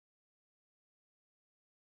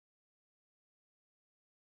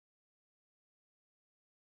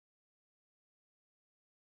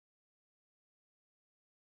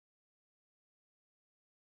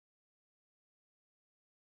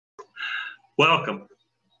Welcome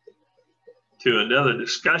to another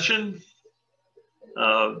discussion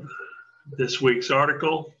of this week's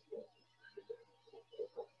article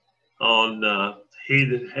on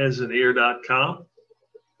he-that-has-an-ear.com.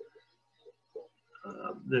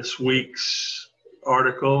 This week's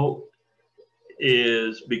article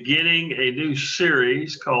is beginning a new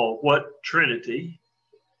series called What Trinity?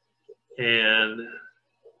 And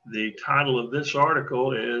the title of this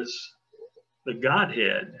article is The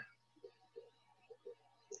Godhead.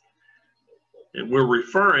 And we're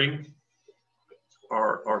referring,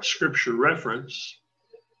 our scripture reference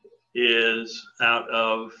is out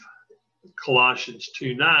of Colossians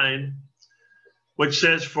 2:9, which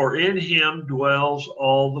says, "For in him dwells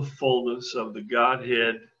all the fullness of the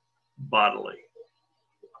Godhead bodily."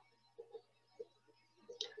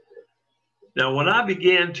 Now, when I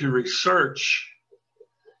began to research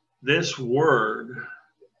this word,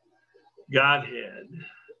 Godhead,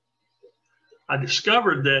 I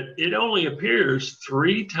discovered that it only appears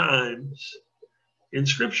 3 times in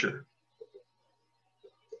Scripture.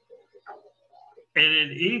 And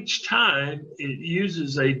in each time, it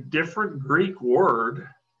uses a different Greek word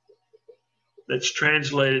that's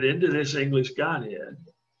translated into this English Godhead.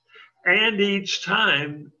 And each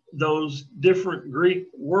time, those different Greek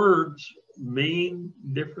words mean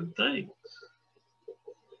different things.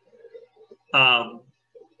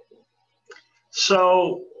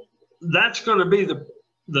 So that's going to be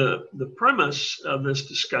the premise of this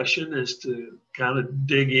discussion, is to kind of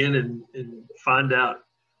dig in and find out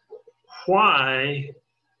why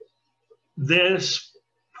this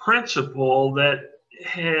principle that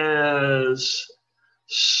has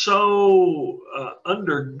so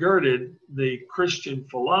undergirded the Christian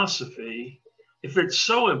philosophy, if it's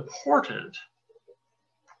so important,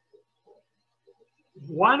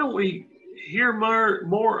 why don't we hear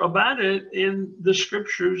more about it in the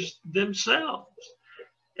scriptures themselves?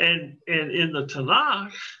 And in the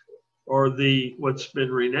Tanakh, or what's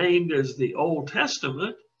been renamed as the Old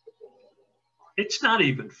Testament, it's not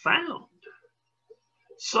even found.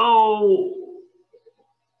 So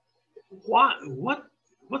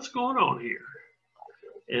what's going on here?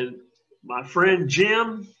 And my friend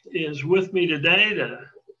Jim is with me today to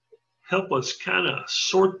help us kind of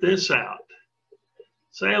sort this out.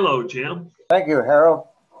 Say hello, Jim. Thank you, Harold,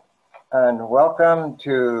 and welcome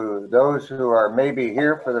to those who are maybe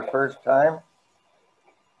here for the first time.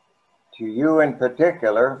 To you in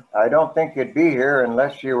particular, I don't think you'd be here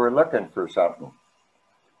unless you were looking for something.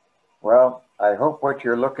 Well, I hope what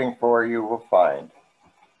you're looking for you will find.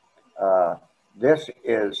 This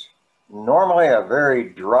is normally a very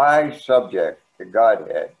dry subject, the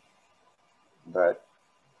Godhead, but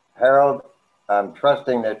Harold, I'm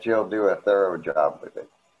trusting that you'll do a thorough job with it.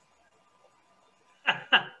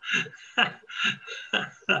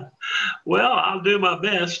 Well, I'll do my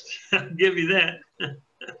best. I'll give you that.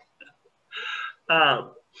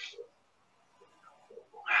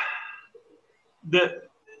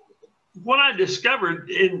 What I discovered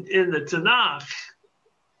in the Tanakh,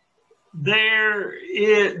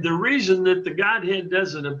 the reason that the Godhead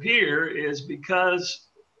doesn't appear is because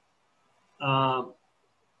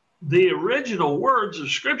the original words of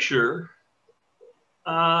Scripture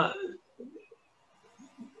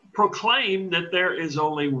proclaim that there is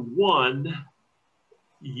only one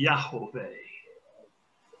Yahweh,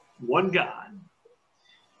 one God.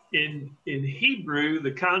 In Hebrew,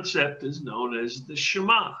 the concept is known as the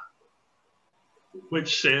Shema,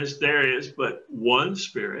 which says there is but one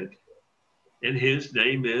Spirit, and his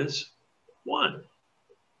name is one.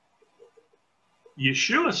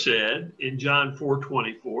 Yeshua said in John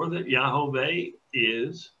 4:24 that Yahweh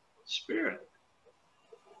is Spirit.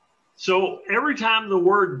 So every time the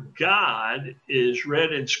word God is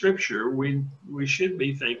read in Scripture, we should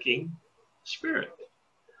be thinking Spirit.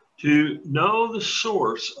 To know the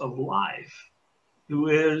source of life, who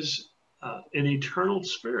is an eternal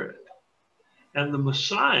Spirit. And the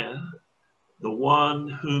Messiah, the one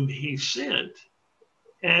whom he sent,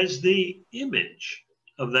 as the image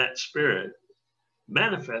of that Spirit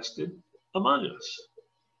manifested among us,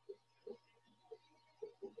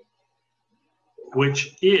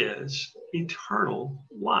 which is eternal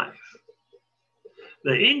life.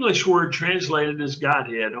 The English word translated as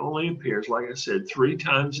Godhead only appears, like I said, 3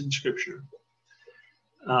 times in Scripture.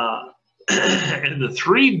 And the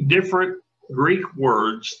 3 different Greek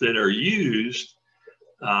words that are used,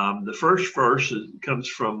 the first verse comes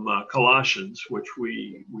from Colossians, which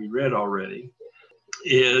we read already,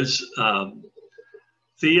 is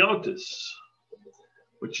theotos,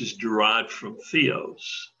 which is derived from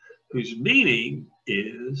theos, whose meaning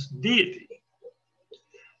is deity.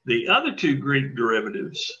 The other 2 Greek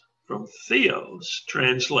derivatives from theos,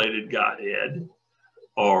 translated Godhead,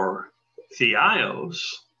 or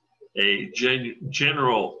theos, a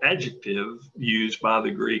general adjective used by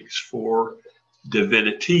the Greeks for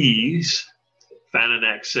divinities, found in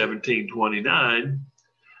Acts 17:29,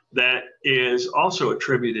 that is also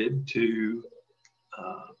attributed to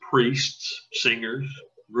priests, singers,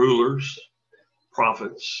 rulers,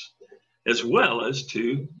 prophets, as well as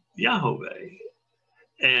to Yahweh.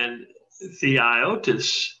 And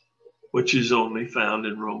theotis, which is only found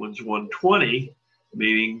in Romans 1:20,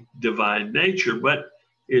 meaning divine nature, but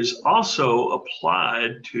is also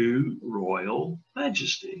applied to royal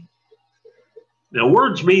majesty. Now,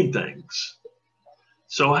 words mean things.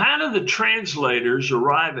 So how do the translators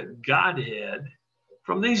arrive at Godhead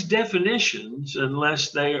from these definitions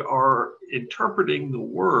unless they are interpreting the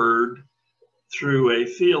word through a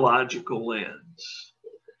theological lens,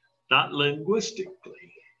 not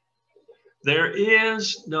linguistically? There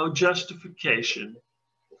is no justification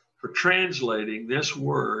for translating this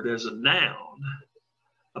word as a noun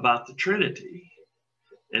about the Trinity,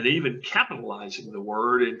 and even capitalizing the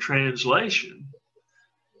word in translation.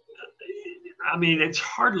 I mean, it's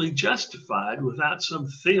hardly justified without some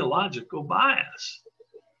theological bias.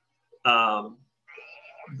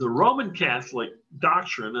 The Roman Catholic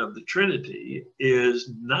doctrine of the Trinity is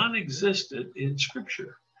non-existent in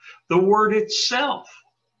Scripture. The word itself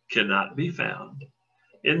cannot be found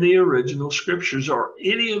in the original Scriptures or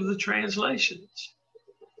any of the translations.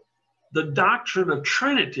 The doctrine of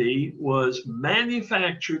Trinity was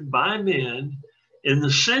manufactured by men in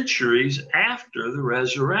the centuries after the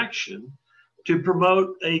resurrection to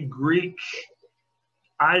promote a Greek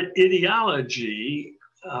ideology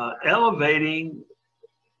elevating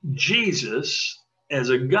Jesus as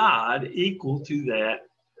a God equal to that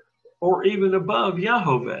or even above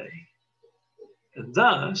Yahweh, and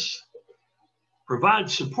thus provide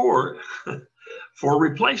support for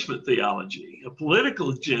replacement theology, a political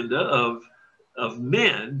agenda of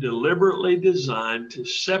men deliberately designed to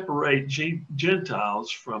separate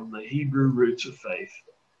Gentiles from the Hebrew roots of faith.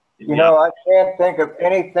 You know, I can't think of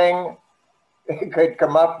anything that could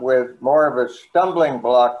come up with more of a stumbling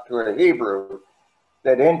block to a Hebrew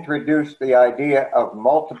that introduced the idea of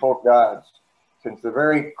multiple gods, since the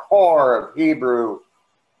very core of Hebrew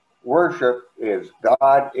worship is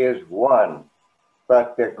God is one.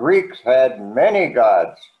 But the Greeks had many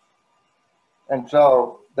gods. And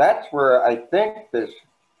so that's where I think this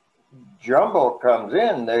jumble comes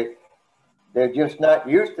in. They're just not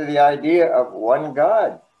used to the idea of one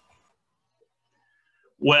God.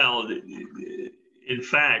 Well, in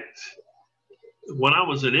fact, when I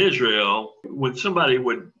was in Israel, when somebody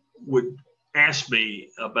would ask me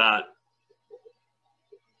about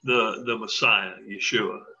the Messiah,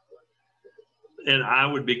 Yeshua, and I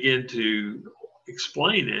would begin to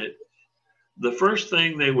explain it, the first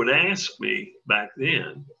thing they would ask me back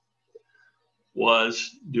then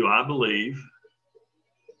was, do I believe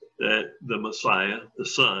that the Messiah, the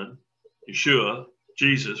Son, Yeshua,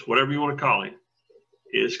 Jesus, whatever you want to call him,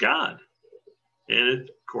 is God? And of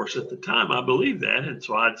course, at the time, I believed that, and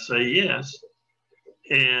so I'd say yes.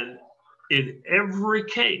 And in every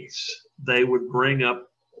case, they would bring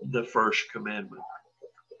up the first commandment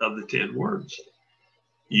of the 10 words.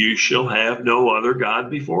 You shall have no other God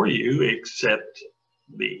before you except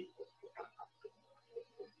me.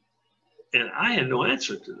 And I had no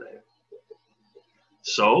answer to that.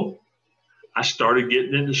 So I started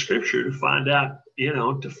getting into Scripture to find out,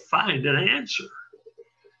 to find an answer,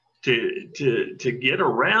 to get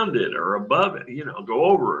around it or above it, go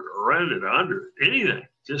over it or around it or under it, anything,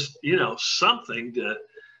 just, something to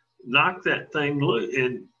knock that thing loose,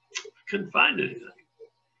 and I couldn't find anything.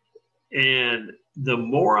 And the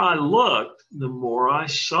more I looked, the more I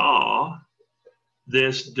saw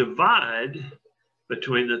this divide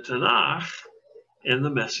between the Tanakh and the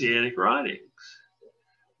Messianic writings.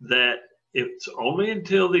 That it's only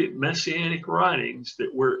until the Messianic writings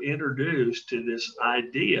that we're introduced to this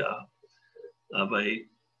idea of a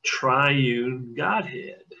triune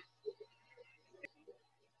Godhead.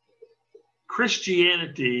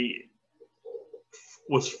 Christianity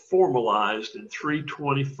was formalized in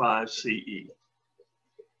 325 CE.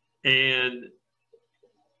 And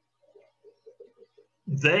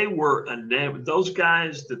they were enamored, those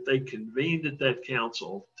guys that they convened at that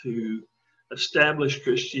council to establish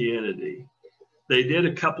Christianity, they did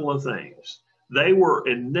a couple of things. They were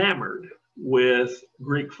enamored with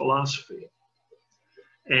Greek philosophy.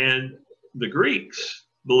 And the Greeks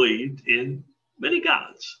believed in many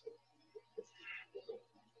gods.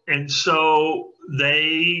 And so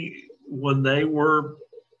when they were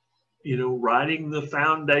writing the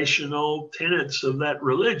foundational tenets of that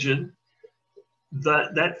religion,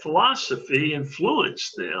 that philosophy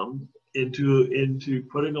influenced them into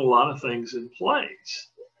putting a lot of things in place.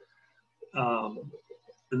 And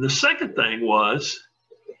the second thing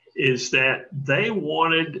is that they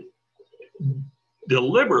wanted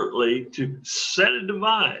deliberately to set a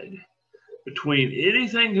divide between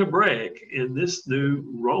anything Hebraic in this new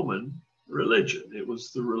Roman religion. It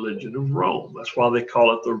was the religion of Rome. That's why they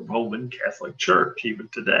call it the Roman Catholic Church even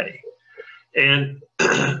today. And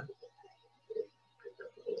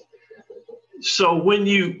so when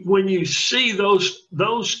you see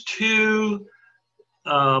those two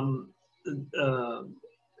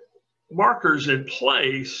markers in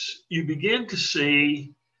place, you begin to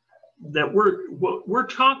see that what we're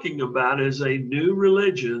talking about is a new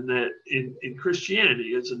religion that in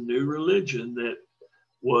Christianity is a new religion that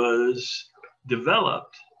was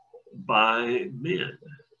developed by men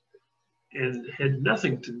and had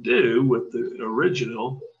nothing to do with the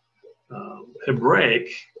original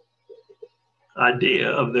Hebraic idea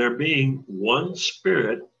of there being one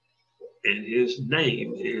Spirit and his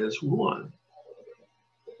name is one.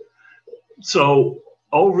 So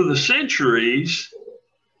over the centuries,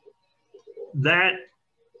 that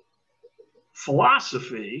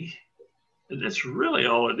philosophy, and that's really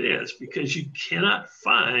all it is, because you cannot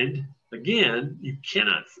find, again,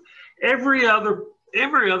 every other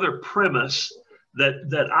premise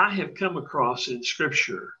that I have come across in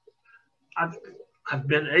Scripture, I've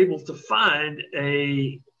been able to find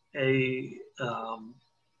an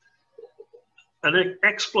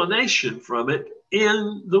explanation from it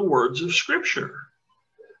in the words of Scripture.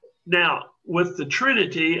 Now, with the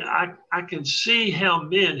Trinity, I can see how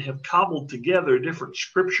men have cobbled together different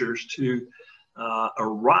scriptures to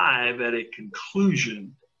arrive at a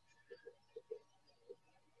conclusion.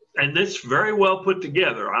 And it's very well put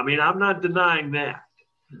together. I mean, I'm not denying that.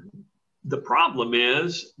 The problem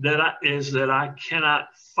is that I cannot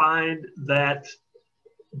find that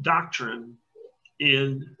doctrine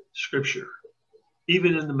in Scripture,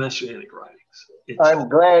 even in the Messianic writings. I'm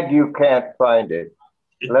glad you can't find it.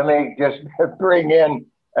 Let me just bring in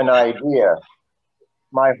an idea.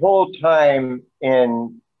 My whole time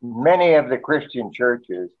in many of the Christian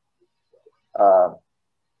churches,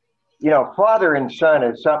 Father and Son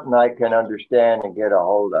is something I can understand and get a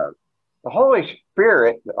hold of. The Holy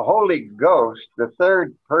Spirit, the Holy Ghost, the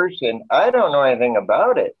third person, I don't know anything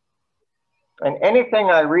about it. And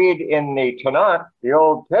anything I read in the Tanakh, the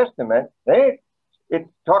Old Testament, it's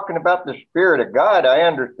talking about the Spirit of God. I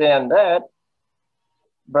understand that.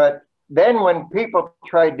 But then when people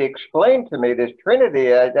tried to explain to me this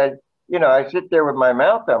Trinity, I sit there with my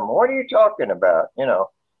mouth open. What are you talking about?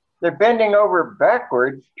 They're bending over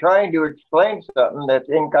backwards trying to explain something that's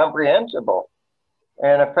incomprehensible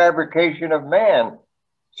and a fabrication of man.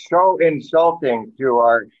 So insulting to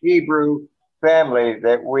our Hebrew family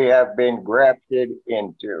that we have been grafted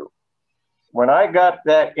into. When I got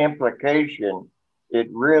that implication, it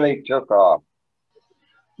really took off.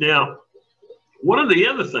 Now, one of the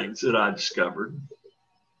other things that I discovered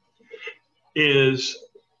is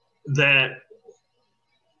that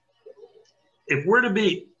if we're to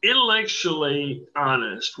be intellectually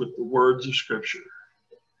honest with the words of Scripture,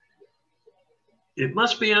 it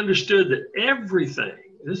must be understood that everything,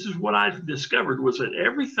 this is what I discovered, was that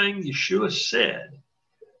everything Yeshua said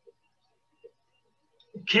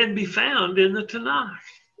can be found in the Tanakh,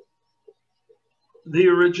 the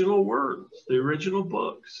original words, the original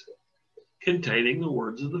books containing the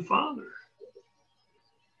words of the Father.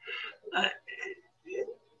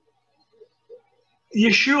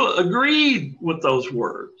 Yeshua agreed with those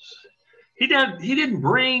words. He didn't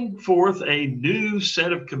bring forth a new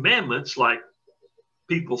set of commandments like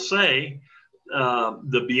people say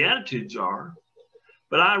the Beatitudes are,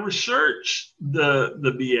 but I researched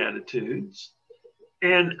the Beatitudes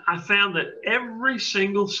and I found that every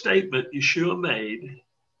single statement Yeshua made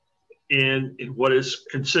in what is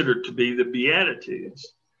considered to be the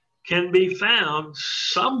Beatitudes can be found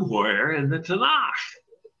somewhere in the Tanakh.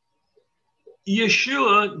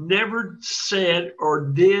 Yeshua never said or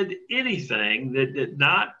did anything that did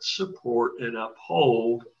not support and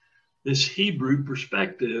uphold this Hebrew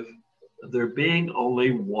perspective of there being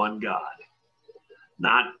only one God.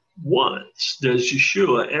 Not once does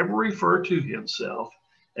Yeshua ever refer to himself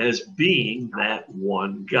as being that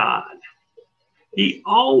one God. He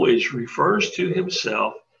always refers to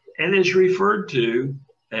himself and is referred to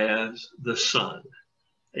as the Son,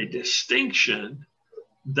 a distinction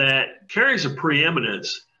that carries a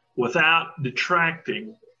preeminence without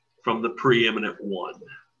detracting from the preeminent one.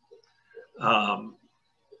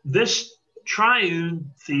 This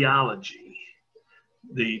triune theology,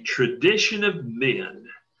 the tradition of men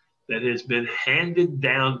that has been handed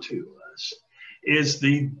down to us, is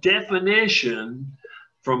the definition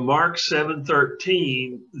from Mark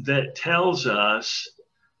 7:13 that tells us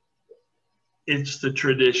it's the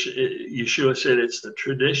tradition. Yeshua said it's the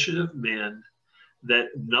tradition of men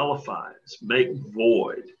that nullifies, make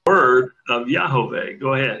void. Word of Yahweh.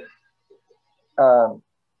 Go ahead.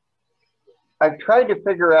 I've tried to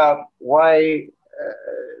figure out why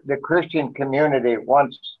the Christian community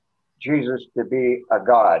wants Jesus to be a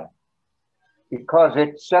God, because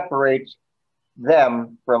it separates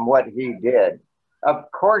them from what he did.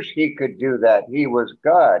 Of course he could do that. He was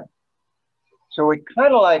God. So it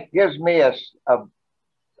kind of like gives me a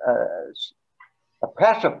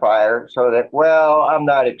pacifier so that, well, I'm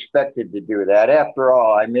not expected to do that. After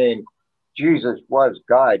all, I mean, Jesus was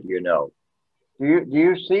God, you know. Do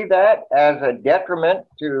you see that as a detriment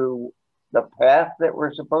to the path that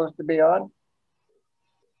we're supposed to be on?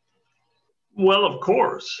 Well, of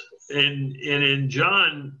course. And in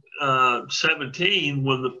John 17,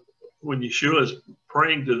 when Yeshua is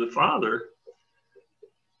praying to the Father,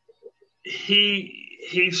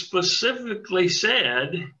 he specifically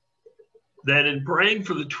said that in praying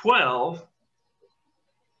for the 12,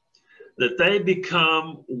 that they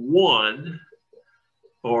become one,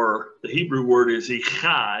 or the Hebrew word is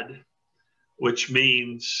echad, which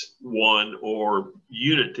means one or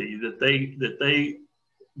unity, that they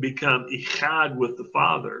become echad with the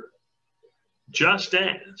Father, just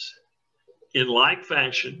as, in like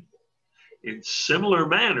fashion, in similar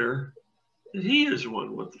manner, that he is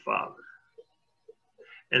one with the Father.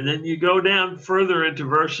 And then you go down further into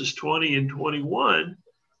verses 20 and 21,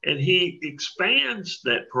 and he expands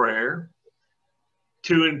that prayer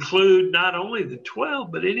to include not only the 12,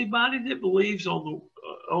 but anybody that believes on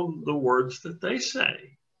the words that they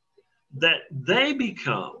say, that they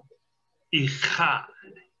become echad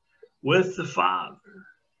with the Father,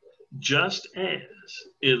 just as,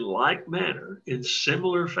 in like manner, in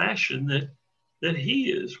similar fashion, that he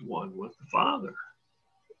is one with the Father.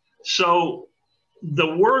 So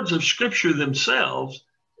the words of Scripture themselves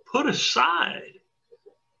put aside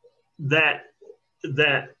that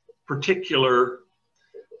particular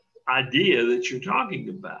idea that you're talking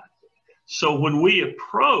about. So when we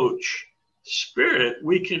approach Spirit,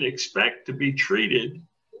 we can expect to be treated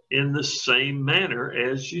in the same manner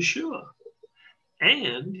as Yeshua.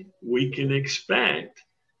 And we can expect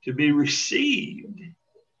to be received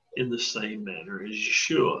in the same manner as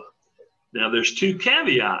Yeshua. Now, there's two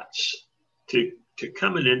caveats to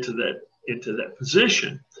coming into that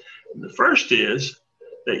position. And the first is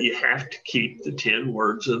that you have to keep the 10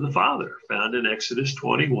 words of the Father found in Exodus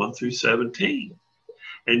 21 through 17.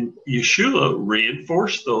 And Yeshua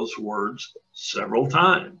reinforced those words several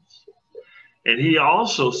times. And he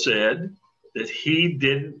also said that he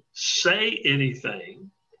didn't say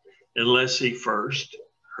anything unless he first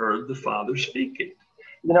heard the Father speaking.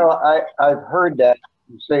 You know, I've heard that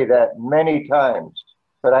you say that many times,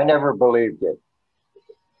 but I never believed it.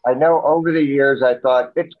 I know over the years I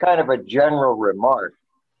thought it's kind of a general remark.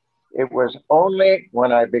 It was only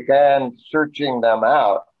when I began searching them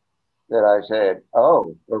out that I said,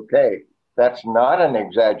 oh, okay, that's not an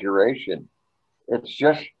exaggeration. It's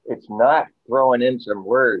not throwing in some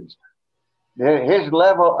words. His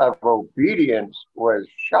level of obedience was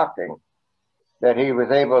shocking, that he was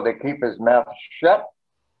able to keep his mouth shut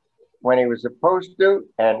when he was supposed to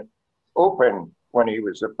and open when he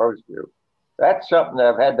was supposed to. That's something that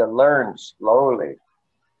I've had to learn slowly.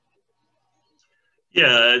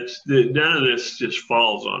 Yeah, none of this just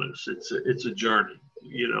falls on us. It's a journey.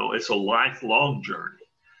 You know, it's a lifelong journey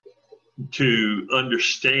to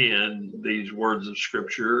understand these words of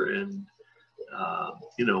Scripture and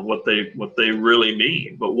you know what they really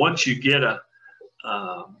mean. But once you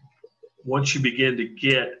begin to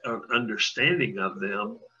get an understanding of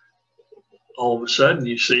them, all of a sudden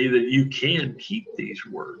you see that you can keep these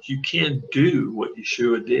words. You can do what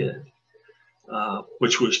Yeshua did,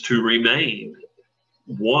 which was to remain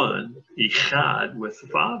one, echad, with the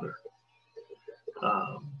Father.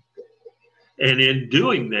 And in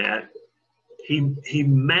doing that, he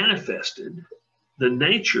manifested the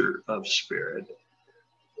nature of Spirit,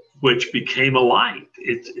 which became a light.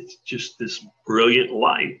 It's just this brilliant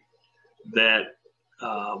light that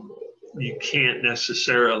you can't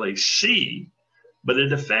necessarily see, but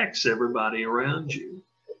it affects everybody around you.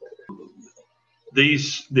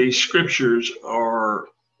 These scriptures are,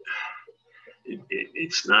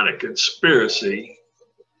 it's not a conspiracy.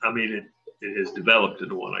 I mean, it has developed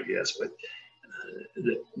into one, I guess, but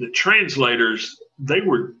the translators, they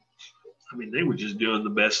were I mean, they were just doing the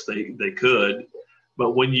best they could.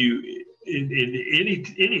 But when you, in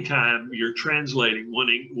any time you're translating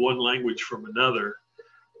one language from another,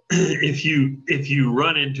 if you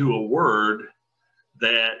run into a word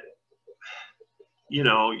that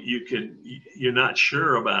you're not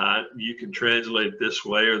sure about, you can translate it this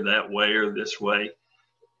way or that way or this way.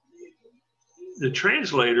 The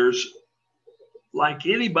translators, like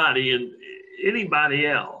anybody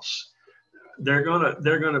else, they're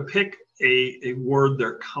gonna pick a word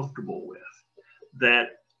they're comfortable with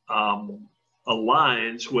that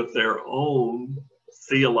aligns with their own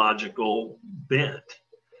theological bent.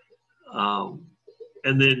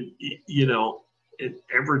 And then,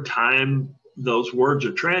 every time those words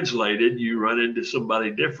are translated, you run into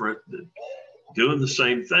somebody different that doing the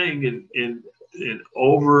same thing. And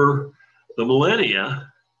over the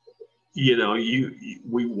millennia,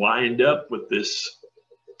 we wind up with this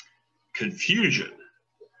confusion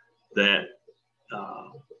that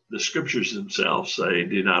the scriptures themselves say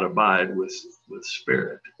do not abide with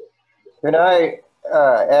spirit. Can I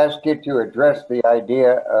ask you to address the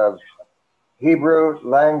idea of Hebrew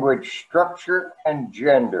language structure and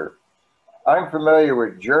gender? I'm familiar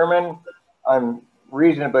with German. I'm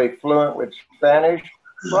reasonably fluent with Spanish.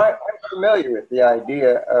 But I'm familiar with the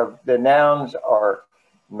idea of the nouns are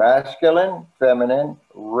masculine, feminine,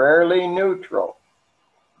 rarely neutral,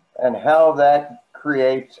 and how that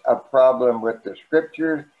creates a problem with the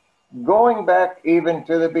scriptures, going back even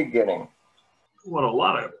to the beginning. What a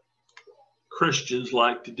lot of Christians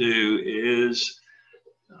like to do is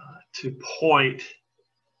to point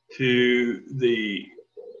to the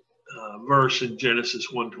verse in Genesis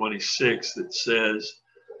 1:26 that says,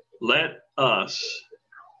 "Let us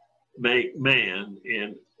make man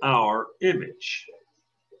in our image,"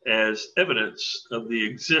 as evidence of the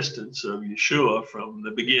existence of Yeshua from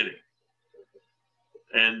the beginning,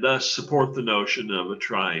 and thus support the notion of a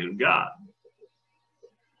triune God.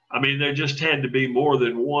 I mean, there just had to be more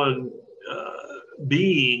than one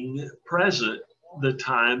being present the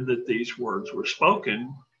time that these words were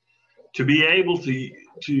spoken to be able to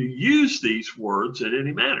use these words in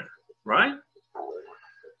any manner, right?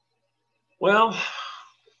 Well,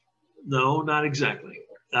 no, not exactly.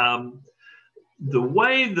 The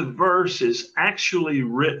way the verse is actually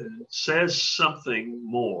written says something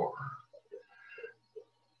more.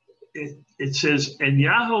 It says, "And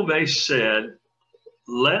Yahweh said,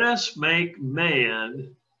 let us make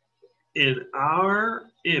man in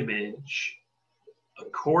our image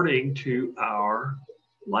according to our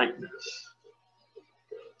likeness."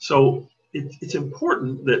 So it's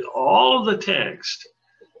important that all of the text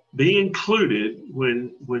be included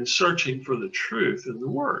when searching for the truth in the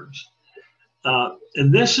words.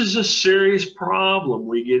 And this is a serious problem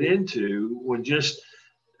we get into when just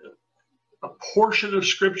a portion of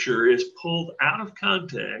scripture is pulled out of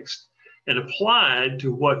context and applied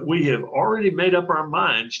to what we have already made up our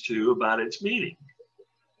minds to about its meaning.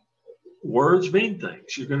 Words mean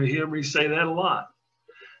things. You're going to hear me say that a lot.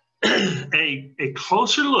 A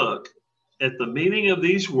closer look at the meaning of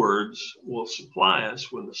these words will supply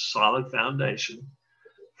us with a solid foundation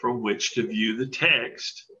from which to view the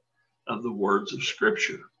text of the words of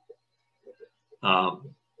Scripture.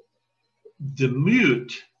 Demut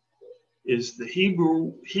is the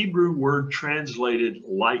Hebrew word translated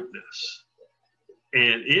likeness,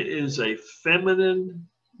 and it is a feminine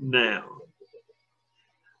noun.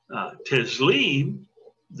 Teslim,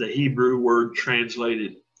 the Hebrew word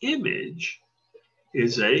translated image,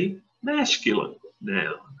 is a masculine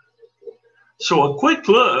noun. So a quick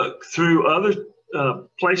look through other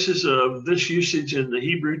places of this usage in the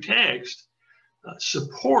Hebrew text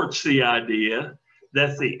supports the idea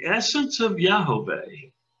that the essence of Yahweh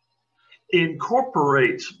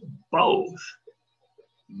incorporates both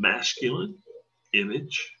masculine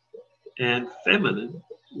image and feminine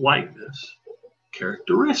likeness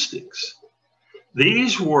characteristics.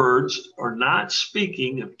 These words are not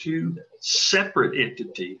speaking of two separate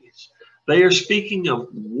entities. They are speaking of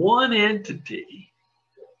one entity,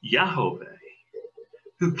 Yahweh,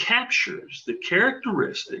 who captures the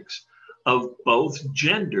characteristics of both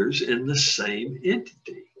genders in the same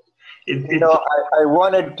entity. I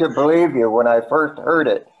wanted to believe you when I first heard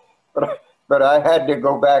it, but I had to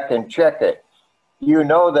go back and check it. You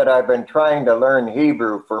know that I've been trying to learn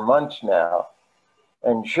Hebrew for months now,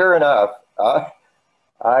 and sure enough,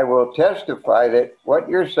 I will testify that what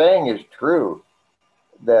you're saying is true.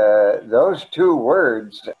 Those two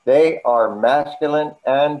words, they are masculine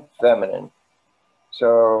and feminine.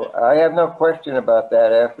 So I have no question about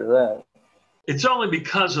that after that. It's only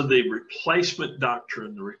because of the replacement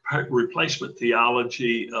doctrine, the replacement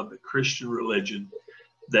theology of the Christian religion,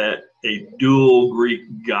 that a dual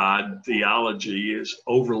Greek God theology is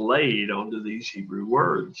overlaid onto these Hebrew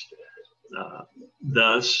words,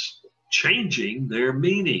 thus changing their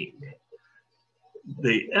meaning.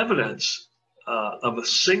 The evidence of a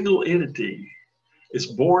single entity is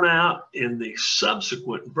borne out in the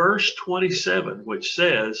subsequent verse 27, which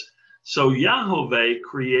says, "So Yahweh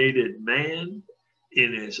created man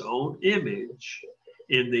in his own image.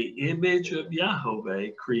 In the image of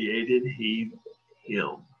Yahweh created he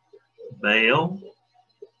him. Male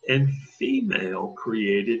and female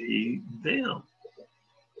created he them."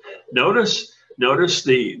 Notice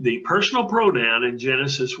the personal pronoun in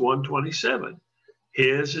Genesis 1:27.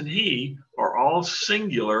 His and he are all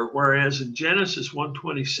singular, whereas in Genesis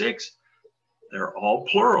 1:26, they're all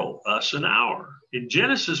plural, us and our. In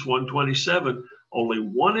Genesis 1:27, only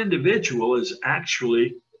one individual is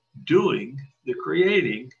actually doing the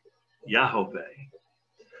creating, Yahweh.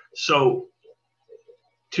 So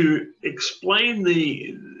to explain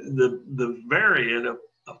the variant of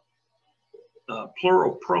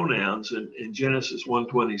plural pronouns in Genesis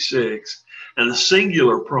 1:26 and the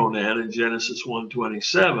singular pronoun in Genesis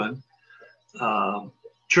 1:27,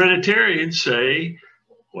 Trinitarians say,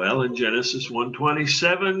 well, in Genesis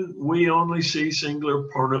 1:27, we only see singular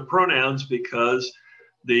pronouns because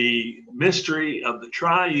the mystery of the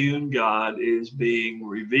triune God is being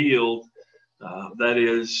revealed. That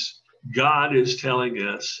is, God is telling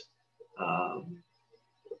us,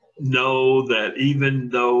 know that even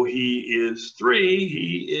though he is three,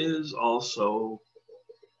 he is also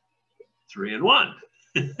 3 in 1.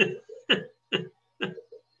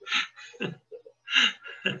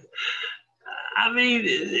 I mean,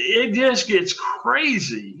 it just gets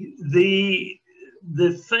crazy. The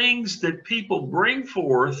things that people bring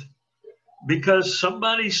forth because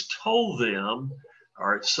somebody's told them,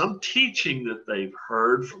 or it's some teaching that they've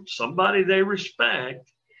heard from somebody they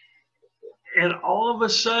respect, and all of a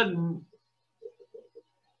sudden,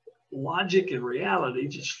 logic and reality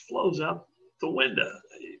just flows out the window.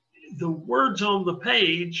 The words on the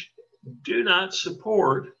page do not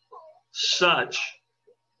support such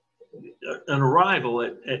an arrival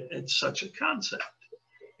at such a concept.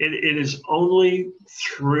 It is only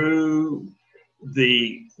through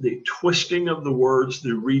the twisting of the words, the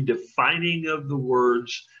redefining of the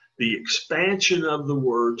words, the expansion of the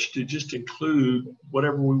words to just include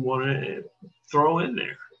whatever we want to throw in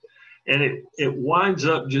there. And it winds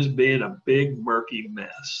up just being a big murky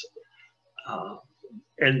mess.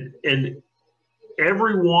 And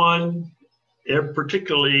everyone,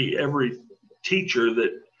 particularly every teacher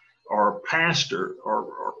that, or pastor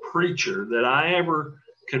or preacher that I ever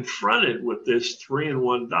confronted with this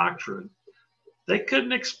 3-in-1 doctrine, they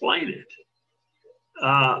couldn't explain it.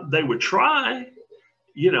 They would try,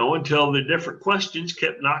 until the different questions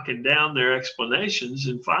kept knocking down their explanations.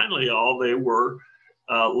 And finally, all they were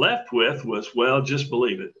left with was, well, just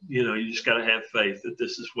believe it. You just got to have faith that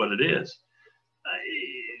this is what it is.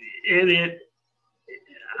 And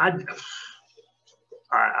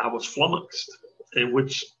I was flummoxed, and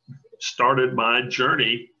which started my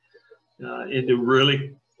journey into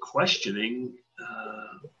really questioning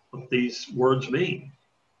what these words mean.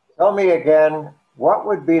 Tell me again, what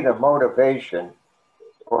would be the motivation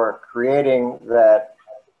for creating that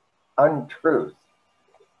untruth?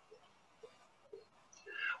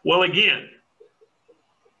 Well, again,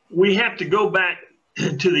 we have to go back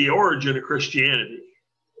to the origin of Christianity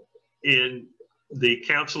in the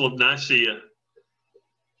Council of Nicaea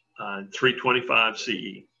in 325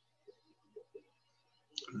 CE.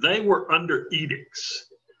 They were under edicts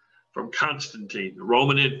from Constantine, the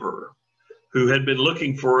Roman emperor, who had been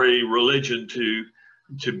looking for a religion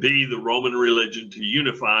to be the Roman religion, to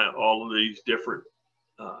unify all of these different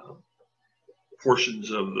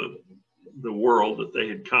portions of the world that they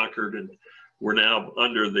had conquered and were now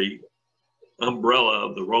under the umbrella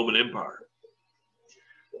of the Roman Empire.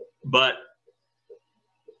 But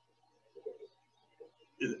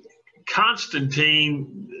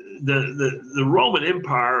Constantine, the Roman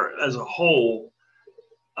Empire as a whole,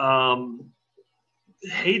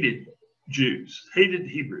 hated Jews, hated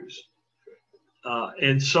Hebrews.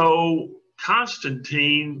 And so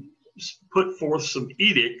Constantine put forth some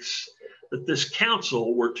edicts that this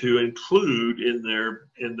council were to include in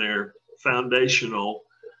their foundational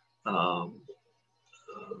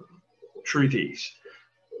treatise.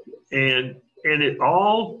 And it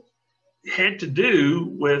all had to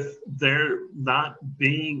do with there not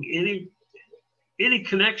being any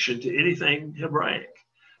connection to anything Hebraic.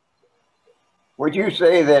 Would you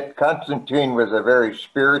say that Constantine was a very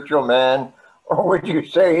spiritual man, or would you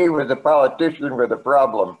say he was a politician with a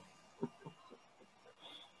problem?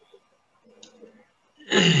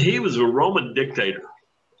 he was a Roman dictator.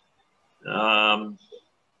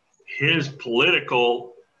 His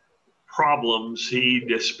political problems he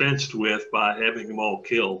dispensed with by having them all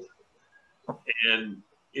killed. And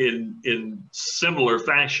in similar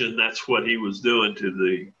fashion, that's what he was doing to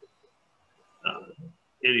the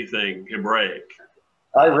anything Hebraic.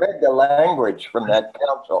 I read the language from that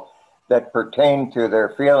council that pertained to their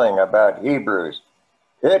feeling about Hebrews.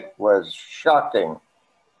 It was shocking.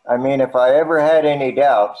 I mean, if I ever had any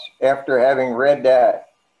doubts after having read that,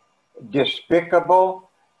 despicable,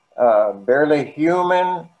 barely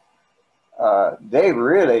human, they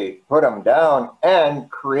really put them down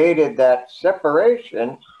and created that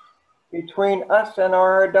separation between us and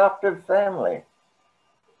our adoptive family.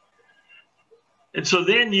 And so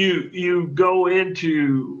then you go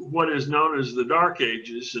into what is known as the Dark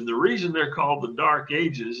Ages. And the reason they're called the Dark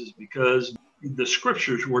Ages is because the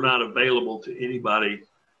scriptures were not available to anybody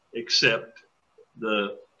except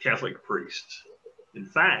the Catholic priests. In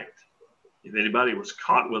fact, if anybody was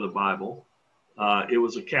caught with a Bible, it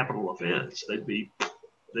was a capital offense. They'd be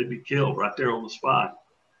killed right there on the spot.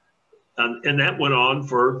 And that went on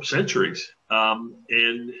for centuries.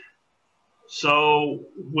 And so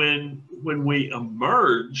when we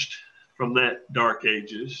emerged from that Dark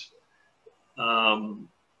Ages, and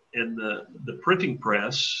the printing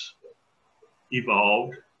press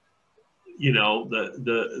evolved, you know,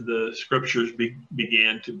 the scriptures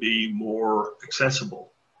began to be more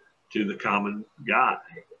accessible to the common guy.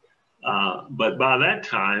 But by that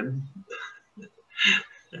time,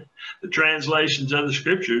 the translations of the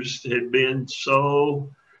scriptures had been so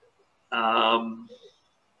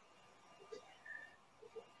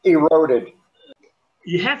eroded.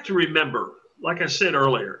 You have to remember, like I said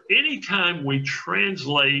earlier, anytime we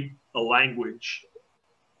translate a language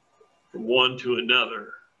from one to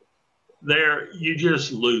another, there you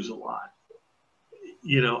just lose a lot.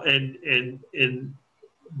 You know, and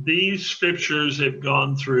these scriptures have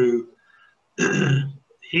gone through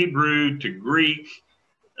Hebrew to Greek,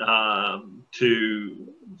 through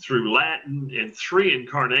Latin, and 3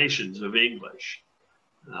 incarnations of English.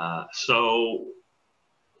 So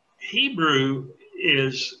Hebrew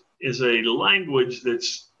is a language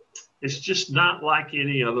it's just not like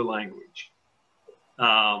any other language,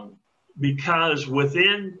 because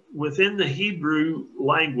within the Hebrew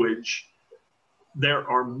language there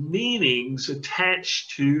are meanings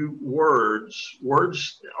attached to words.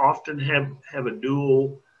 Words often have a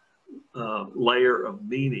dual layer of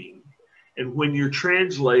meaning. And when you're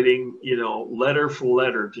translating, you know, letter for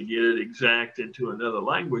letter to get it exact into another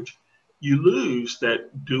language, you lose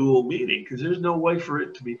that dual meaning because there's no way for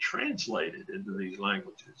it to be translated into these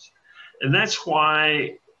languages. And that's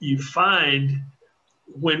why you find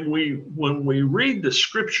when we read the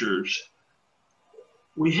scriptures,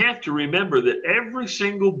 we have to remember that every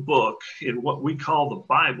single book in what we call the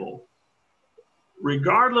Bible,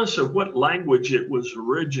 regardless of what language it was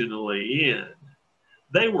originally in,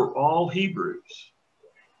 they were all Hebrews.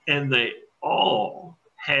 And they all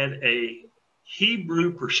had a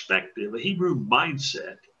Hebrew perspective, a Hebrew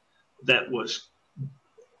mindset that was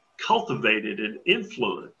cultivated and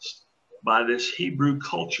influenced by this Hebrew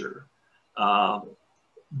culture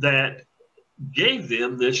that gave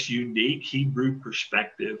them this unique Hebrew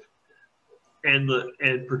perspective, and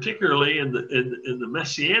particularly in the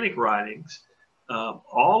Messianic writings,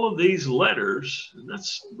 all of these letters, and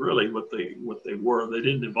that's really what they were. They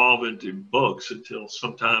didn't evolve into books until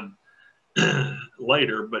sometime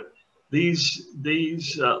later, but these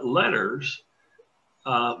letters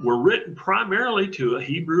were written primarily to a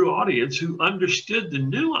Hebrew audience who understood the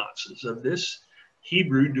nuances of this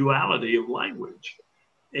Hebrew duality of language.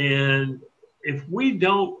 And if we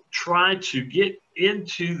don't try to get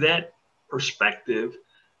into that perspective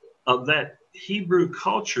of that Hebrew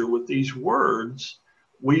culture with these words,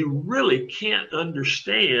 we really can't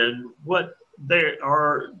understand what they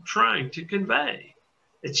are trying to convey.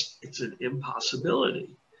 It's an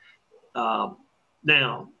impossibility.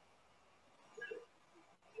 Now,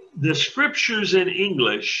 the scriptures in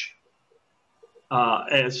English,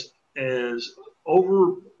 as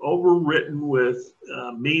overwritten with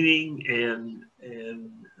meaning and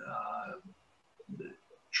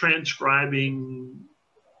transcribing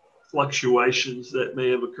fluctuations that may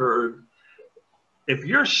have occurred. If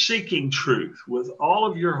you're seeking truth with all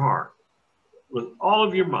of your heart, with all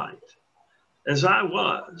of your might, as I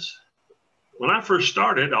was, when I first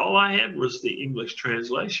started, all I had was the English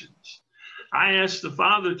translations. I asked the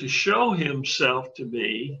Father to show himself to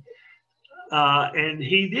me, and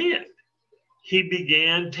he did. He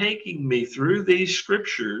began taking me through these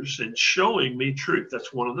scriptures and showing me truth.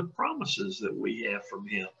 That's one of the promises that we have from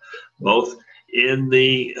him, both in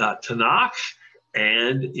the Tanakh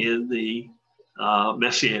and in the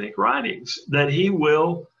Messianic writings, that he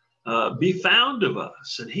will be found of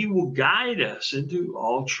us, and he will guide us into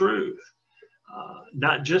all truth,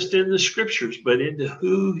 not just in the scriptures, but into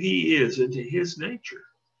who he is, into his nature.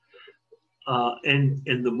 And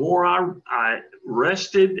the more I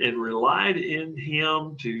rested and relied in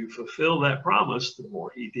him to fulfill that promise, the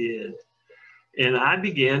more he did. And I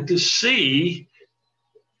began to see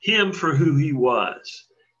him for who he was.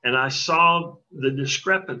 And I saw the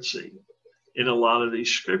discrepancy in a lot of these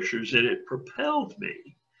scriptures, and it propelled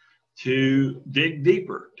me to dig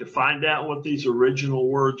deeper, to find out what these original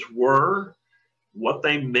words were, what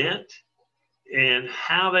they meant, and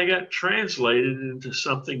how they got translated into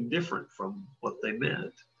something different from what they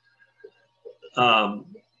meant.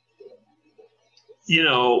 You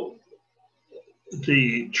know,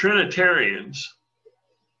 the Trinitarians,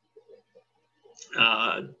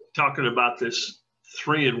 talking about this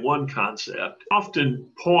 3-in-1 concept, often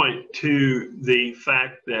point to the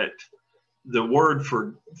fact that the word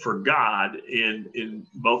for God in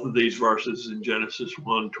both of these verses in Genesis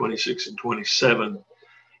 1:26 and 27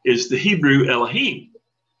 is the Hebrew Elohim,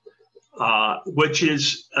 which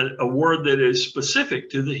is a word that is specific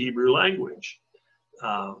to the Hebrew language.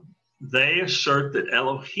 They assert that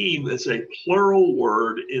Elohim is a plural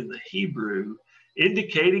word in the Hebrew,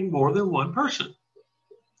 indicating more than one person.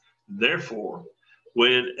 Therefore,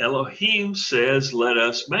 when Elohim says, "Let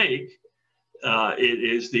us make," it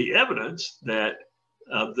is the evidence that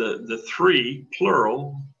the three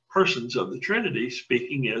plural persons of the Trinity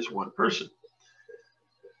speaking as one person.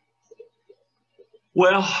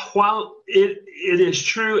 Well, while it is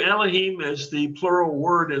true Elohim is the plural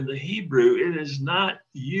word in the Hebrew, it is not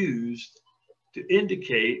used to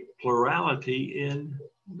indicate plurality in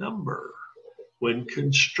number when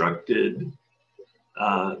constructed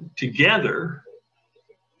together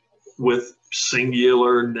with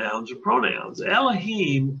singular nouns or pronouns.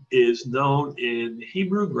 Elohim is known in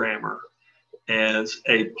Hebrew grammar as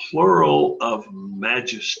a plural of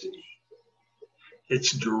majesty.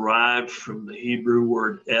 It's derived from the Hebrew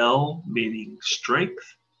word El, meaning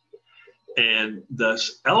strength, and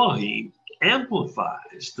thus Elohim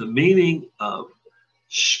amplifies the meaning of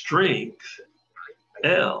strength,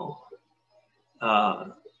 El.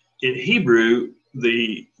 In Hebrew,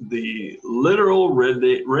 the literal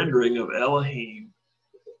rendering of Elohim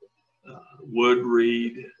would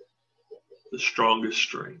read the strongest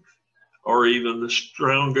strength, or even the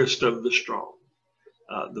strongest of the strong.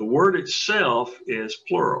 The word itself is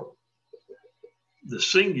plural. The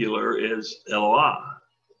singular is Eloah,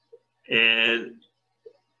 and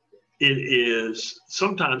it is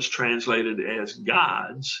sometimes translated as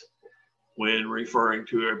gods when referring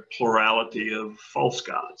to a plurality of false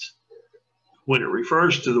gods. When it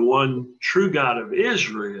refers to the one true God of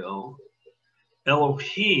Israel,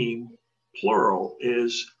 Elohim, plural,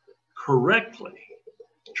 is correctly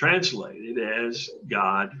translated as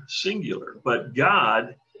God, singular. But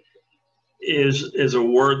God is a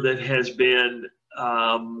word that has been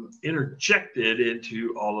interjected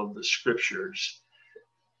into all of the scriptures.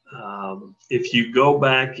 If you go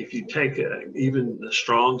back, if you take even the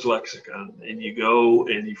Strong's lexicon and you go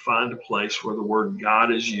and you find a place where the word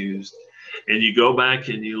God is used, and you go back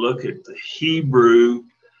and you look at the Hebrew,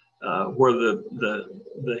 where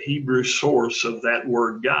the Hebrew source of that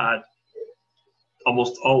word God,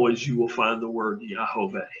 almost always you will find the word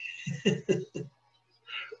Yahovah.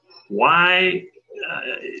 Why?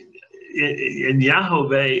 And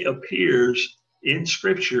Yahovah appears in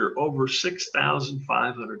Scripture over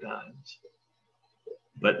 6,500 times,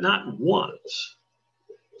 but not once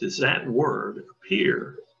does that word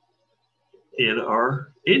appear in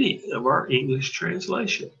any of our English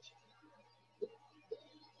translations.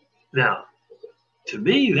 Now, to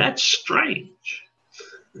me, that's strange.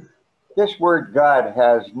 This word God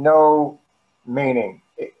has no meaning.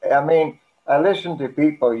 I mean, I listen to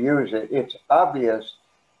people use it. It's obvious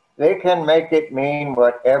they can make it mean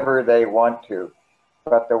whatever they want to.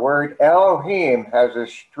 But the word Elohim has a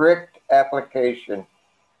strict application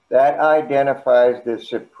that identifies the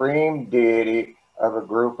supreme deity of a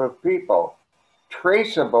group of people,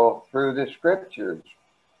 traceable through the scriptures.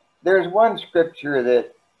 There's one scripture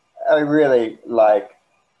that I really like,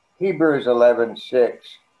 Hebrews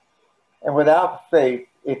 11:6. And without faith,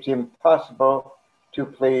 it's impossible to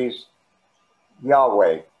please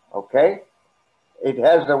Yahweh, okay? It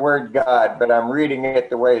has the word God, but I'm reading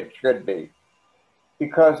it the way it should be.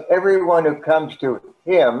 Because everyone who comes to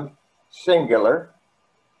him, singular,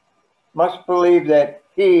 must believe that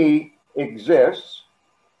he exists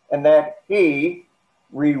and that he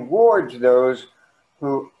rewards those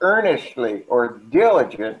who earnestly or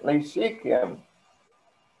diligently seek him.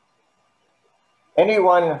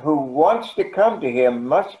 Anyone who wants to come to him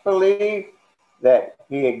must believe that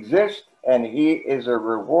he exists and he is a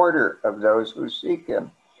rewarder of those who seek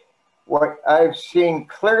him. What I've seen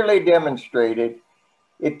clearly demonstrated,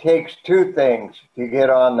 it takes two things to get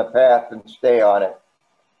on the path and stay on it.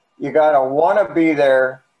 You got to want to be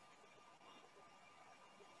there.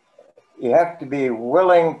 You have to be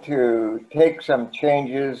willing to take some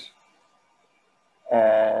changes,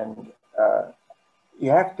 and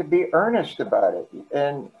you have to be earnest about it.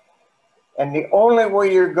 And the only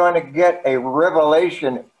way you're going to get a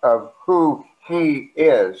revelation of who he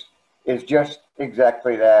is just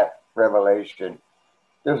exactly that, revelation.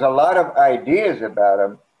 There's a lot of ideas about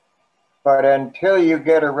him, but until you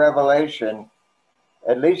get a revelation,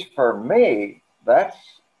 at least for me,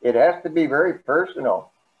 it has to be very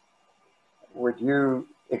personal. Would you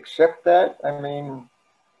accept that? I mean,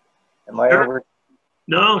 am I over?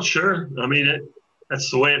 No, sure. I mean,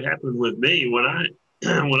 that's the way it happened with me. When I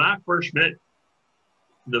first met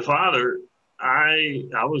the Father, I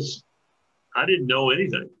didn't know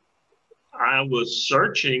anything. I was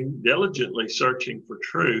diligently searching for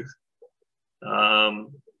truth. And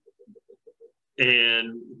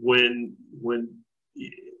when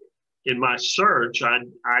in my search, I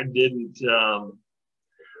didn't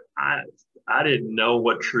know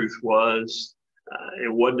what truth was.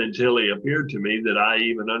 It wasn't until he appeared to me that I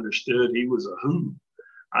even understood he was a who.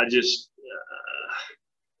 I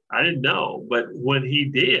didn't know. But when he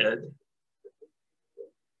did,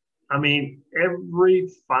 I mean, every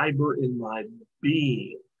fiber in my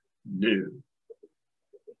being knew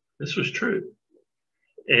this was true.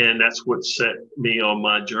 And that's what set me on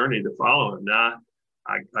my journey to follow him. Now,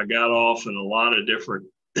 I got off in a lot of different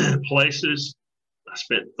places. I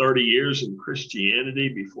spent 30 years in Christianity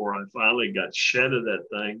before I finally got shed of that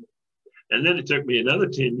thing. And then it took me another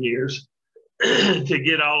 10 years to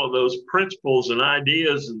get all of those principles and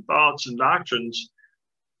ideas and thoughts and doctrines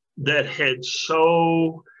that had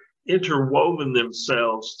so interwoven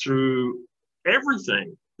themselves through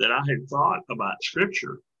everything that I had thought about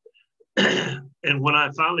Scripture. And when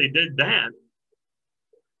I finally did that,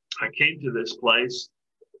 I came to this place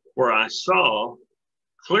where I saw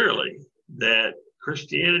clearly that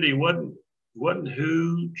Christianity wasn't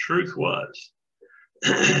who truth was.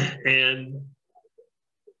 And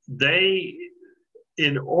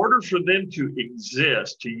in order for them to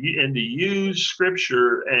exist and to use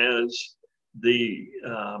Scripture as the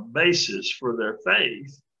basis for their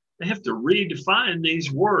faith, they have to redefine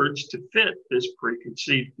these words to fit this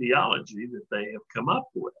preconceived theology that they have come up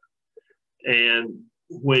with. And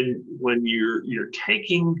when you're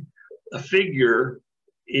taking a figure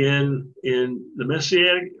in the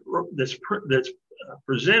Messianic that's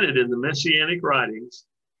presented in the Messianic writings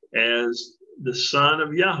as the Son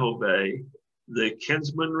of Yahweh, the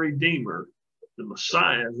kinsman redeemer, the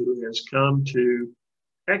Messiah who has come to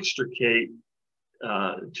extricate,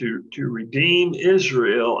 to redeem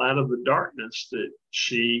Israel out of the darkness that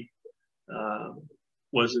she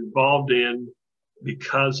was involved in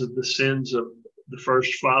because of the sins of the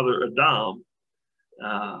first father Adam.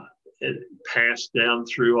 It passed down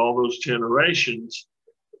through all those generations.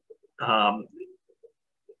 To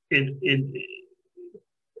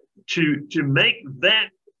make that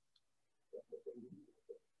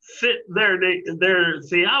fit their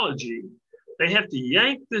theology, they have to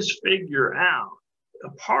yank this figure out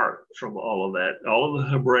apart from all of that, all of the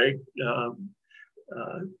Hebraic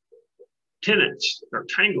tenets or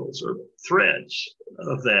tangles or threads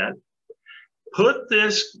of that. Put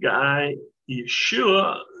this guy,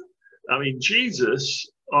 Jesus,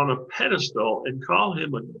 on a pedestal and call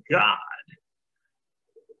him a God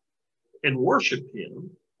and worship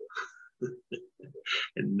him.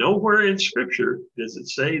 And nowhere in Scripture does it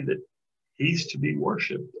say that he's to be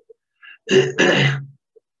worshiped.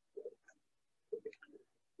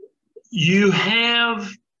 You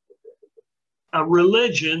have a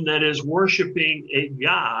religion that is worshiping a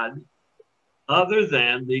God other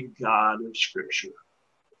than the God of Scripture.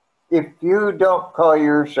 If you don't call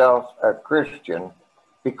yourself a Christian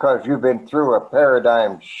because you've been through a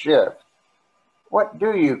paradigm shift, what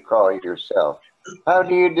do you call yourself? How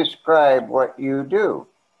do you describe what you do?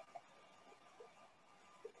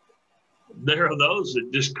 There are those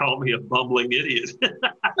that just call me a bumbling idiot.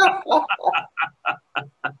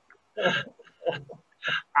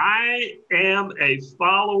 I am a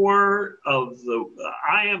follower of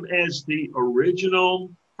I am as the original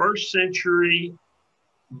first century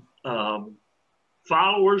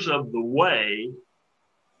followers of the way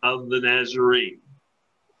of the Nazarene.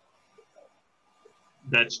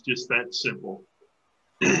 That's just that simple.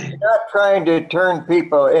 You're not trying to turn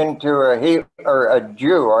people into a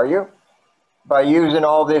Jew, are you? By using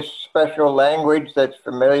all this special language that's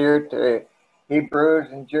familiar to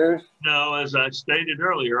Hebrews and Jews? No, as I stated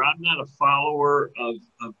earlier, I'm not a follower of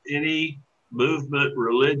any movement,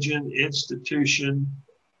 religion, institution,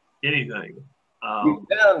 anything. You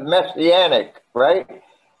sound messianic, right?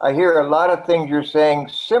 I hear a lot of things you're saying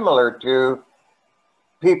similar to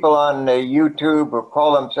people on YouTube who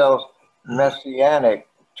call themselves messianic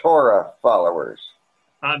Torah followers.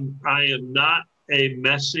 I am not a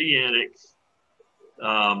messianic,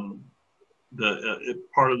 part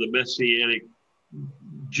of the messianic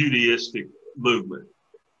Judaistic movement.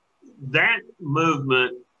 That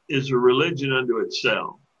movement is a religion unto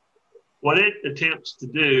itself. What it attempts to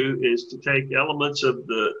do is to take elements of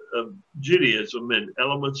Judaism and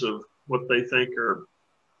elements of what they think are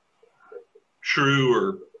true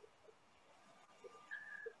or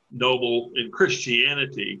noble in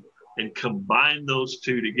Christianity and combine those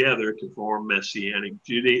two together to form Messianic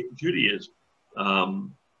Judaism.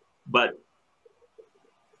 But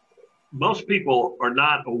most people are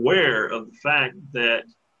not aware of the fact that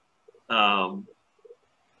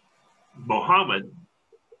Muhammad,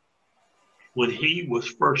 when he was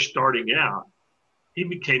first starting out, he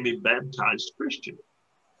became a baptized Christian.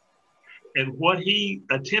 And what he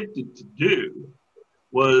attempted to do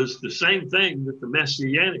was the same thing that the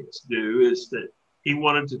Messianics do, is that he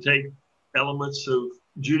wanted to take elements of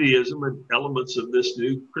Judaism and elements of this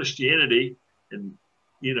new Christianity and,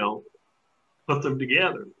 put them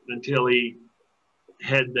together until he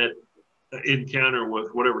had that encounter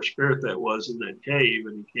with whatever spirit that was in that cave,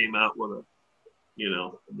 and he came out with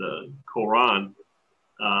the Quran.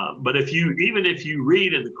 But even if you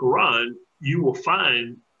read in the Quran, you will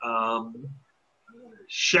find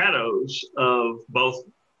shadows of both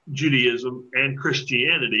Judaism and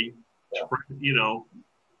Christianity,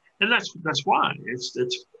 and that's why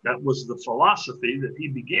that was the philosophy that he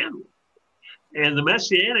began with. And the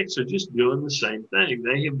Messianics are just doing the same thing.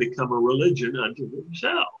 They have become a religion unto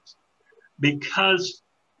themselves because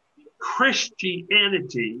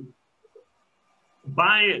Christianity,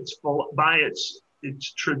 by its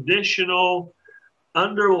traditional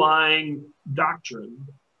underlying doctrine,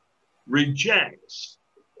 rejects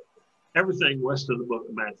everything west of the book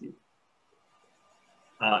of Matthew.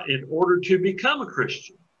 In order to become a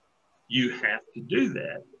Christian, you have to do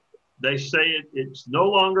that. They say it's no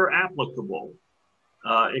longer applicable,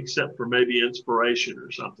 except for maybe inspiration or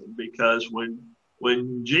something, because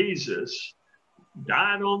when Jesus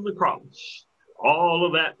died on the cross, all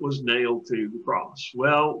of that was nailed to the cross.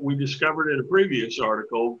 Well, we discovered in a previous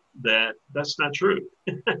article that that's not true.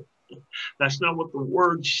 That's not what the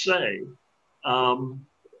words say.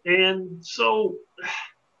 And so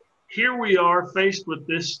here we are faced with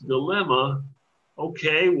this dilemma.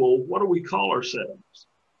 Okay, well, what do we call ourselves?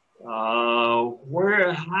 Who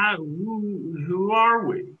are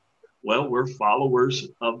we? Well, we're followers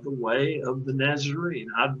of the way of the Nazarene.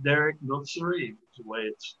 Haderech Notzarim is the way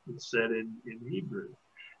it's said in Hebrew.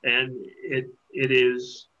 And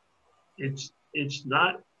it's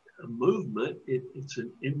not a movement, it's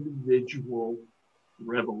an individual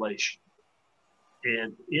revelation.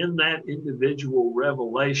 And in that individual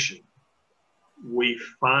revelation, we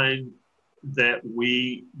find that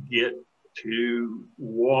we get to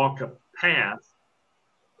walk a path.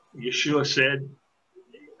 Yeshua said,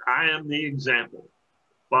 I am the example.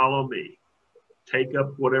 Follow me. Take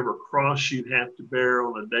up whatever cross you have to bear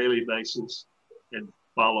on a daily basis and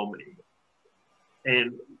follow me.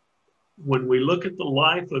 And when we look at the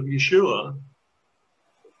life of Yeshua,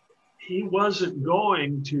 he wasn't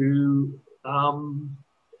going to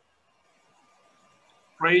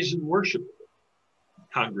praise and worship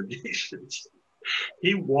congregations.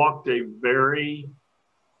 He walked a very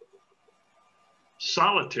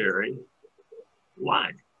solitary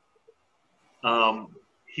life.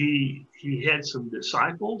 He had some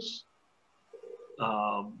disciples,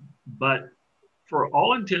 but for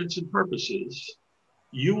all intents and purposes,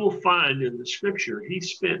 you will find in the scripture he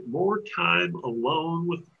spent more time alone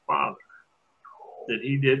with the Father than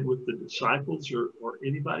he did with the disciples or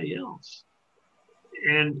anybody else.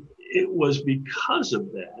 And it was because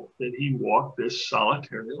of that he walked this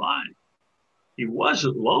solitary life. He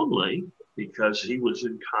wasn't lonely because he was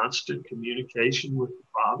in constant communication with the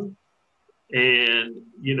Father. And,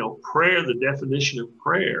 prayer, the definition of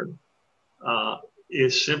prayer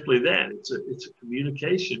is simply that. It's a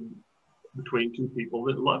communication between two people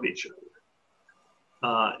that love each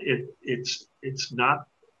other. It's not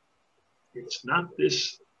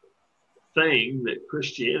this thing that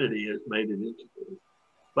Christianity has made it into,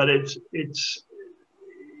 but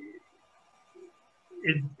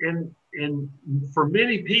and for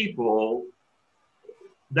many people,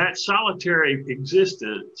 that solitary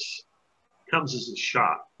existence comes as a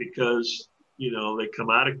shock because, you know, they come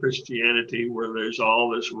out of Christianity where there's all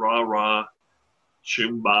this rah-rah,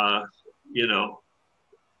 shumba, you know,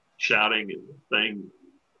 shouting and thing,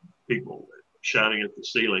 people shouting at the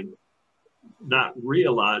ceiling, not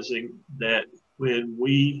realizing that when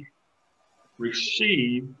we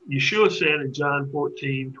receive, Yeshua said in John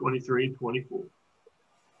 14, 23 and 24,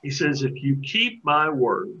 he says, if you keep my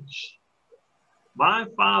words, my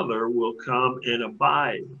Father will come and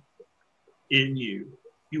abide in you.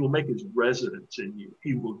 He will make his residence in you.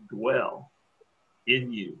 He will dwell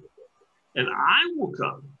in you. And I will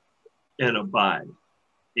come and abide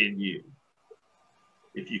in you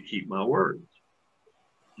if you keep my words.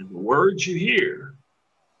 And the words you hear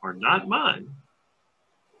are not mine,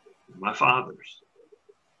 they're my Father's.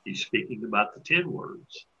 He's speaking about the 10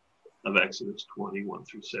 words of Exodus 21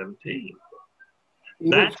 through 17.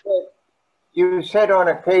 You said on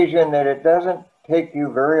occasion that it doesn't take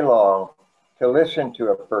you very long to listen to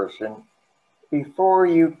a person before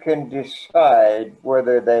you can decide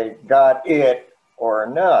whether they got it or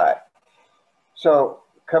not. So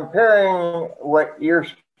comparing what you're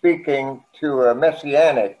speaking to a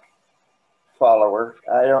messianic follower,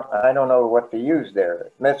 I don't know what to use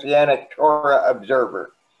there, messianic Torah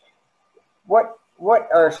observer. What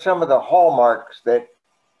are some of the hallmarks that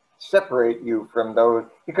separate you from those?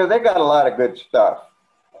 Because they got a lot of good stuff.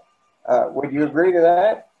 Would you agree to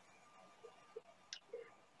that?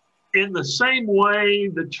 In the same way,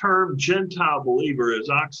 the term Gentile believer is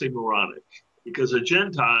oxymoronic, because a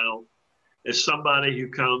Gentile is somebody who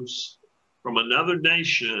comes from another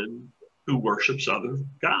nation who worships other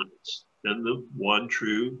gods than the one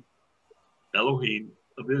true Elohim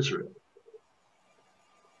of Israel.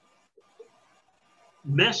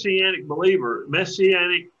 Messianic believer,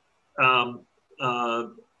 Messianic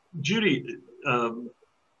Judaism,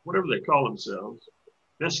 whatever they call themselves,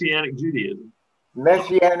 Messianic Judaism.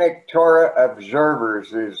 Messianic Torah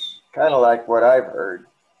observers is kind of like what I've heard.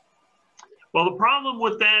 Well, the problem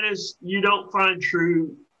with that is you don't find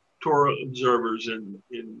true Torah observers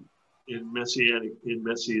in Messianic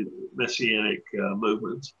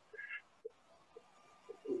movements,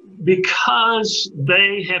 because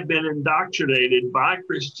they have been indoctrinated by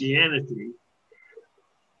Christianity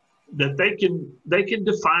that they can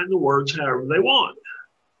define the words however they want.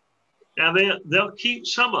 Now they'll keep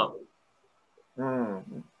some of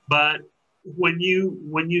them, but when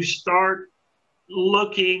you start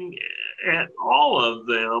looking at all of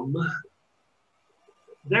them,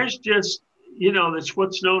 there's just, you know, that's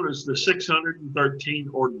what's known as the 613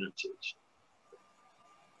 ordinances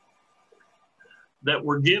that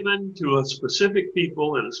were given to a specific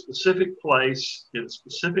people in a specific place, in a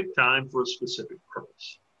specific time, for a specific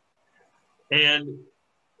purpose. And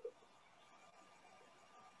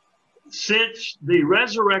since the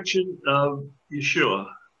resurrection of Yeshua,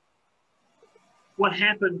 what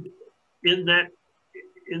happened in that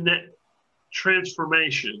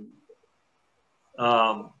transformation,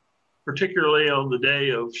 particularly on the day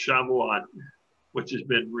of Shavuot, which has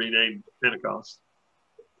been renamed Pentecost,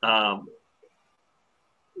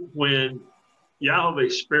 when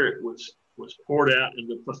Yahweh's Spirit was poured out in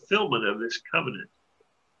the fulfillment of this covenant,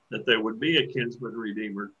 that there would be a kinsman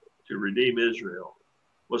redeemer to redeem Israel,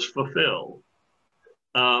 was fulfilled.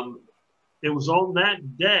 It was on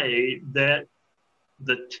that day that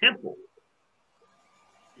the temple,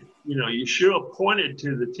 you know, Yeshua pointed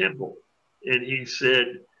to the temple and he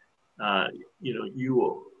said, you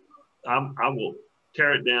know, I will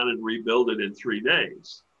tear it down and rebuild it in 3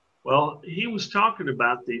 days. Well, he was talking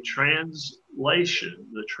about the translation,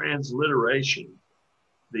 the transliteration,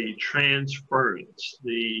 the transference,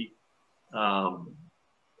 the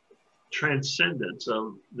transcendence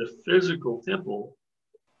of the physical temple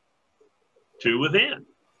to within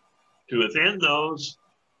those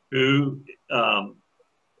who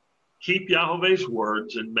keep Yahweh's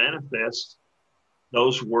words and manifest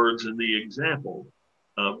those words in the example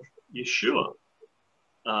of Yeshua.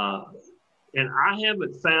 And I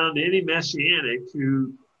haven't found any Messianic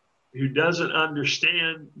who doesn't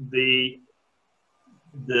understand the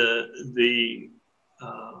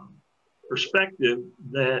perspective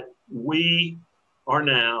that we are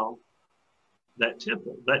now that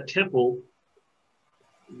temple. That temple,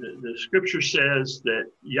 the scripture says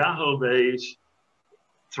that Yahweh's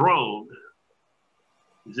throne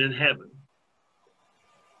is in heaven.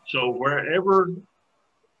 So wherever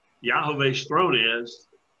Yahweh's throne is,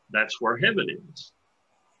 that's where heaven is.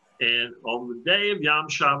 And on the day of Yom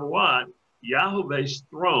Shavuot, Yahweh's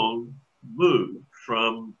throne moved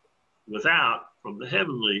from without from the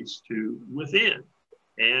heavenlies to within.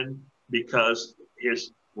 And because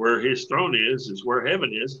where his throne is where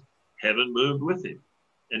heaven is, heaven moved with him.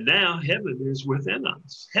 And now heaven is within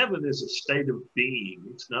us. Heaven is a state of being.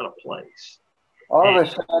 It's not a place. All of a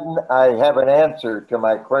sudden, I have an answer to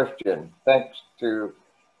my question. Thanks to,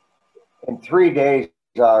 in 3 days,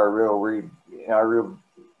 I'll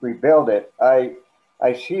rebuild it. I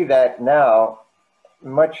see that now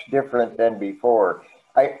much different than before.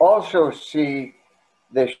 I also see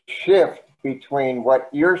the shift between what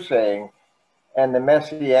you're saying and the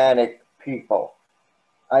Messianic people.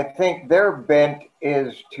 I think their bent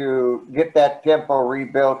is to get that temple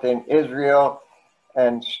rebuilt in Israel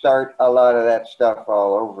and start a lot of that stuff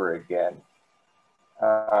all over again.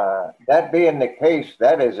 That being the case,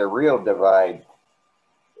 that is a real divide.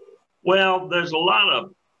 Well, there's a lot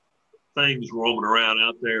of things roaming around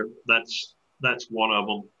out there. That's one of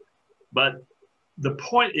them. But the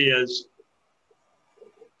point is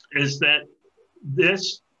that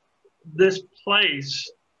this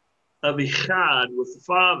place of Echad with the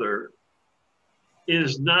Father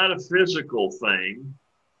is not a physical thing,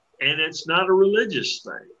 and it's not a religious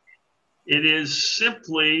thing. It is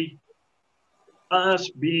simply us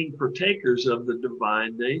being partakers of the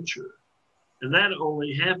divine nature. And that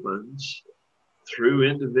only happens through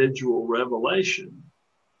individual revelation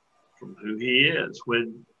from who he is.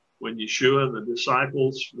 When Yeshua and the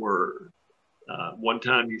disciples were, one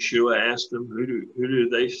time Yeshua asked them, who do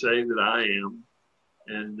they say that I am?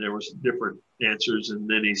 And there was different answers. And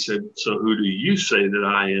then he said, so who do you say that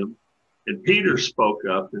I am? And Peter spoke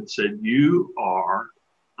up and said, you are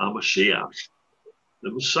Mashiach,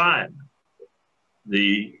 the Messiah,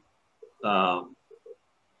 the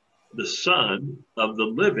son of the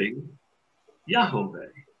living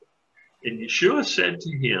Yahweh. And Yeshua said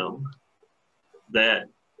to him that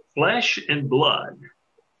flesh and blood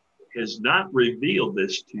has not revealed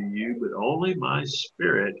this to you, but only my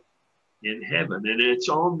spirit in heaven. And it's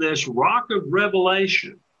on this rock of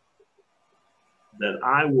revelation that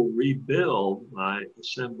I will rebuild my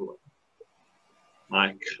assembly,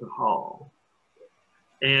 my kahal.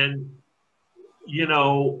 And, you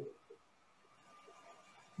know,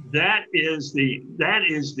 that is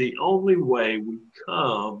the only way we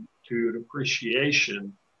come to an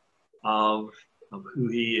appreciation of who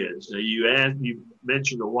he is. Now, you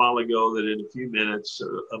mentioned a while ago that in a few minutes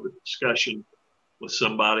of a discussion with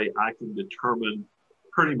somebody, I can determine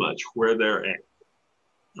pretty much where they're at.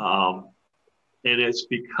 And it's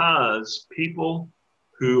because people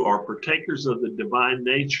who are partakers of the divine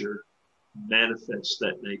nature manifest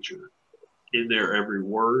that nature in their every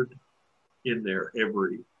word, in their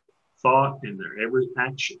every thought, in their every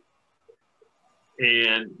action.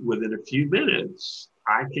 And within a few minutes,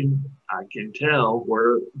 I can tell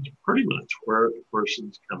pretty much where a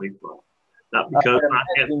person's coming from. Not because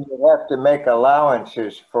you have to make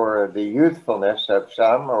allowances for the youthfulness of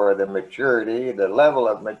some, or the maturity, the level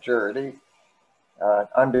of maturity,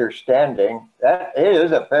 understanding. That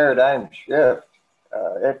is a paradigm shift.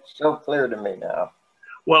 It's so clear to me now.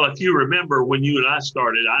 Well, if you remember when you and I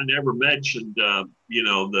started, I never mentioned,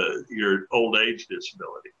 your old age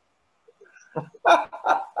disability.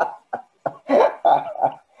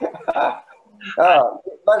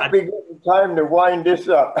 It must be getting time to wind this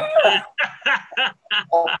up.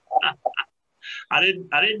 I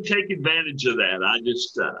didn't take advantage of that. I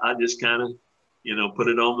just kind of, put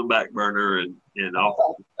it on the back burner and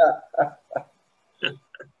off.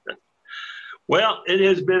 Well, it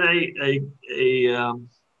has been a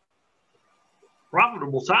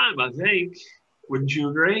profitable time, I think. Wouldn't you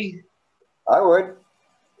agree? I would.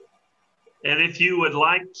 And if you would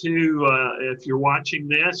like to, if you're watching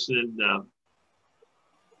this and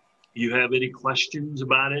you have any questions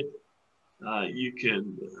about it, you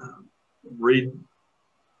can read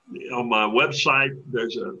on my website.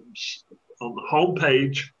 There's on the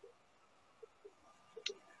homepage,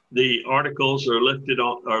 the articles are listed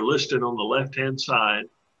on the left-hand side,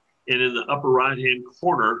 and in the upper right-hand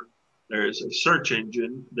corner, there is a search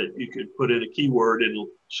engine that you could put in a keyword and it'll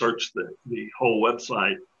search the whole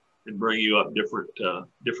website and bring you up different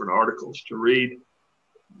articles to read.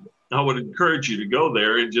 I would encourage you to go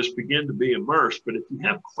there and just begin to be immersed. But if you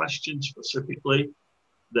have questions specifically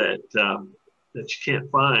that you can't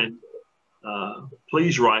find,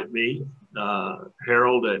 please write me,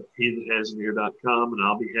 Harold at he-that-has-an-ear.com, and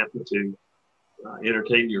I'll be happy to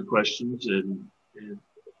entertain your questions. And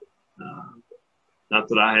not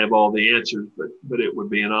that I have all the answers, but it would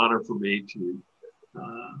be an honor for me to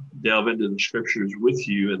delve into the scriptures with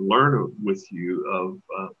you and learn with you of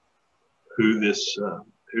who this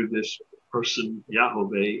person,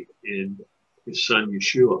 Yahweh, and his son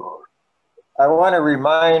Yeshua are. I want to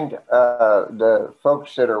remind the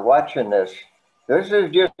folks that are watching this, this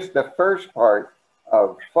is just the first part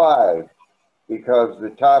of 5 because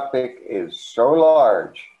the topic is so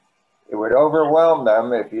large. It would overwhelm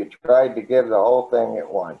them if you tried to give the whole thing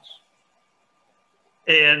at once.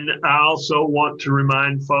 And I also want to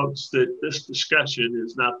remind folks that this discussion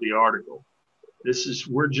is not the article. This is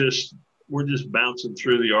we're just bouncing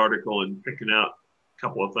through the article and picking out a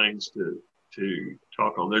couple of things to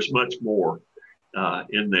talk on. There's much more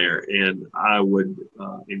in there, and I would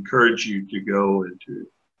encourage you to go and to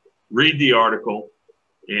read the article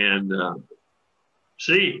and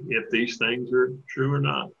see if these things are true or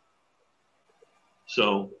not.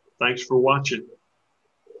 So thanks for watching.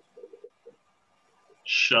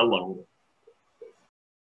 Shalom.